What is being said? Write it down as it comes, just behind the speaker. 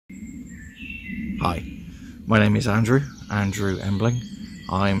Hi, my name is Andrew Embling.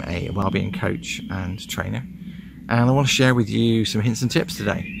 I'm a wellbeing coach and trainer, and I want to share with you some hints and tips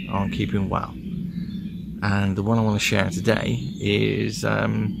today on keeping well. And the one I want to share today is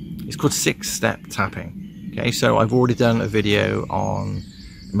it's called 6-step tapping. Okay, so I've already done a video on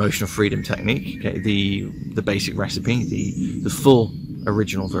emotional freedom technique, okay, the basic recipe, the full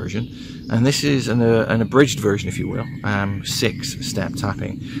original version, and this is an abridged version, if you will, 6-step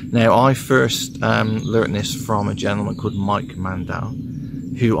tapping. Now, I first learned this from a gentleman called Mike Mandel,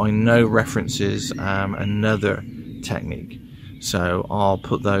 who I know references another technique, so I'll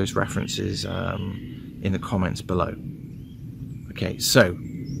put those references in the comments below. Okay, so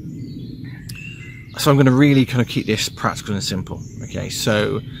I'm going to really kind of keep this practical and simple. Okay,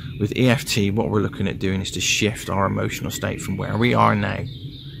 so with EFT, what we're looking at doing is to shift our emotional state from where we are now,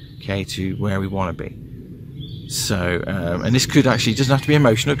 okay, to where we want to be. So, and this could actually, doesn't have to be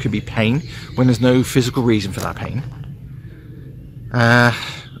emotional, it could be pain when there's no physical reason for that pain.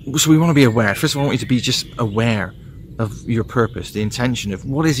 So we want to be aware. First of all, I want you to be just aware of your purpose, the intention of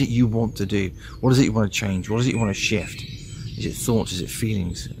what is it you want to do, what is it you want to change, what is it you want to shift. Is it thoughts, is it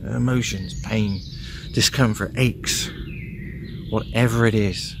feelings, emotions, pain, discomfort, aches, whatever it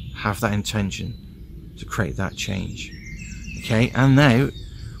is, have that intention to create that change. Okay, and now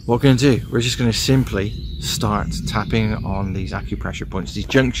what we're going to do, we're just going to simply start tapping on these acupressure points, these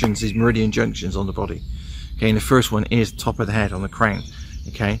junctions, these meridian junctions on the body. Okay, and the first one is top of the head, on the crown.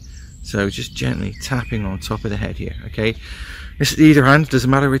 Okay, so just gently tapping on top of the head here. Okay, this is either hand, doesn't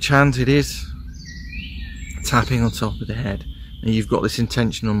matter which hand it is, tapping on top of the head. And you've got this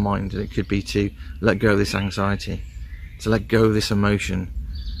intention on mind, and it could be to let go of this anxiety, to let go of this emotion,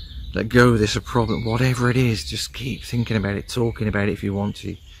 let go of this problem, whatever it is. Just keep thinking about it, talking about it if you want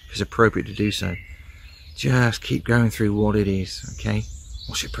to, if it's appropriate to do so. Just keep going through what it is. Okay,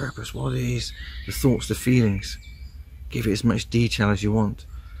 what's your purpose, what it is, the thoughts, the feelings. Give it as much detail as you want.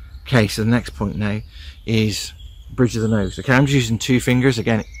 Okay, so the next point now is bridge of the nose. Okay, I'm just using 2 fingers,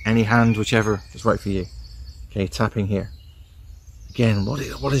 again, any hand, whichever is right for you. Okay, tapping here. Again, what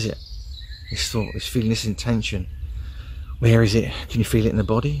is it? This thought, this feeling, this intention. Where is it? Can you feel it in the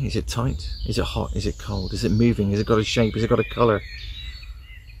body? Is it tight? Is it hot? Is it cold? Is it moving? Has it got a shape? Has it got a colour?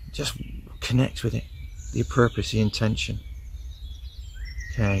 Just connect with it. Your purpose, the intention.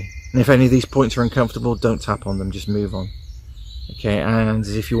 Okay. And if any of these points are uncomfortable, don't tap on them. Just move on. Okay. And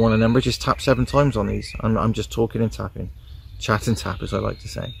if you want a number, just tap 7 times on these. I'm just talking and tapping. Chat and tap, as I like to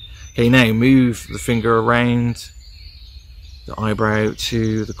say. Okay. Now move the finger around the eyebrow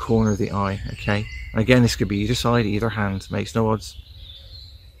to the corner of the eye. Okay, and again, this could be either side, either hand, makes no odds.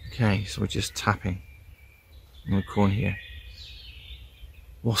 Okay, so we're just tapping in the corner here.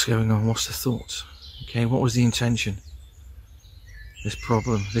 What's going on? What's the thoughts? Okay, what was the intention? This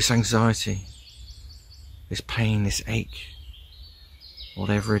problem, this anxiety, this pain, this ache,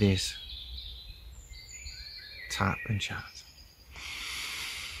 whatever it is. Tap and chat.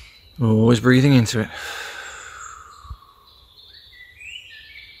 Always breathing into it.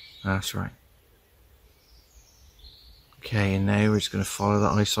 That's right. Okay, and now we're just going to follow that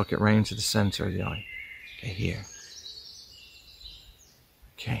eye socket round to the center of the eye. Okay, here.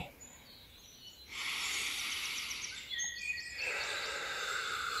 Okay.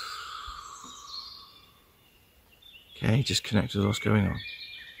 Okay, just connect with what's going on.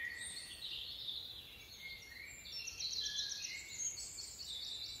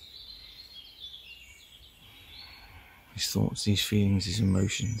 These thoughts, these feelings, these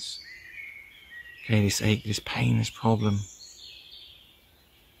emotions. Okay, this ache, this pain, this problem.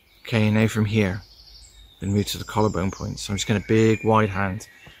 Okay, now from here, then move to the collarbone points. So I'm just getting a big wide hand,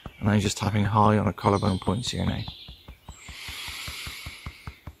 and I'm just tapping high on the collarbone points here now.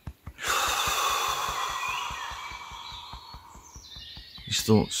 These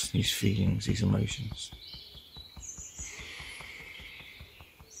thoughts, these feelings, these emotions.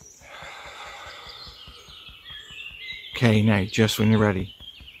 Okay, now just when you're ready,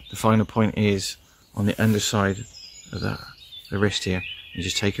 the final point is on the underside of the wrist here. You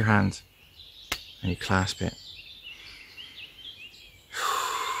just take your hand and you clasp it.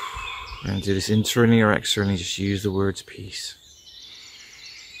 We're going to do this internally or externally, just use the words peace.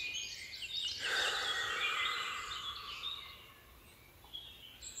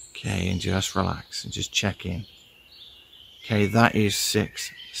 Okay, and just relax and just check in. Okay, that is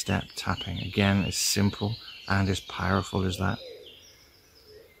 6-step tapping. Again, it's simple and as powerful as that.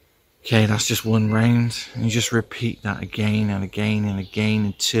 Okay, that's just 1 round, and you just repeat that again and again and again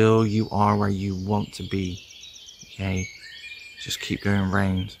until you are where you want to be. Okay, just keep going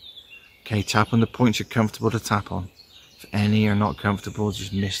round. Okay, tap on the points you're comfortable to tap on. If any are not comfortable,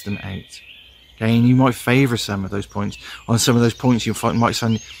 just miss them out. Okay, and you might favour some of those points. On some of those points, you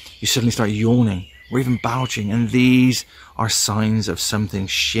suddenly start yawning or even belching, and these are signs of something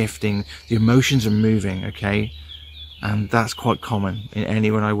shifting. The emotions are moving, okay? And that's quite common in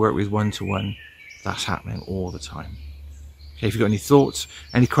anyone I work with one-to-one. That's happening all the time. Okay, if you've got any thoughts,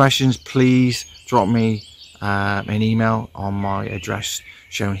 any questions, please drop me an email on my address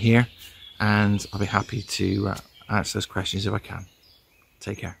shown here, and I'll be happy to answer those questions if I can.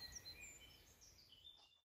 Take care.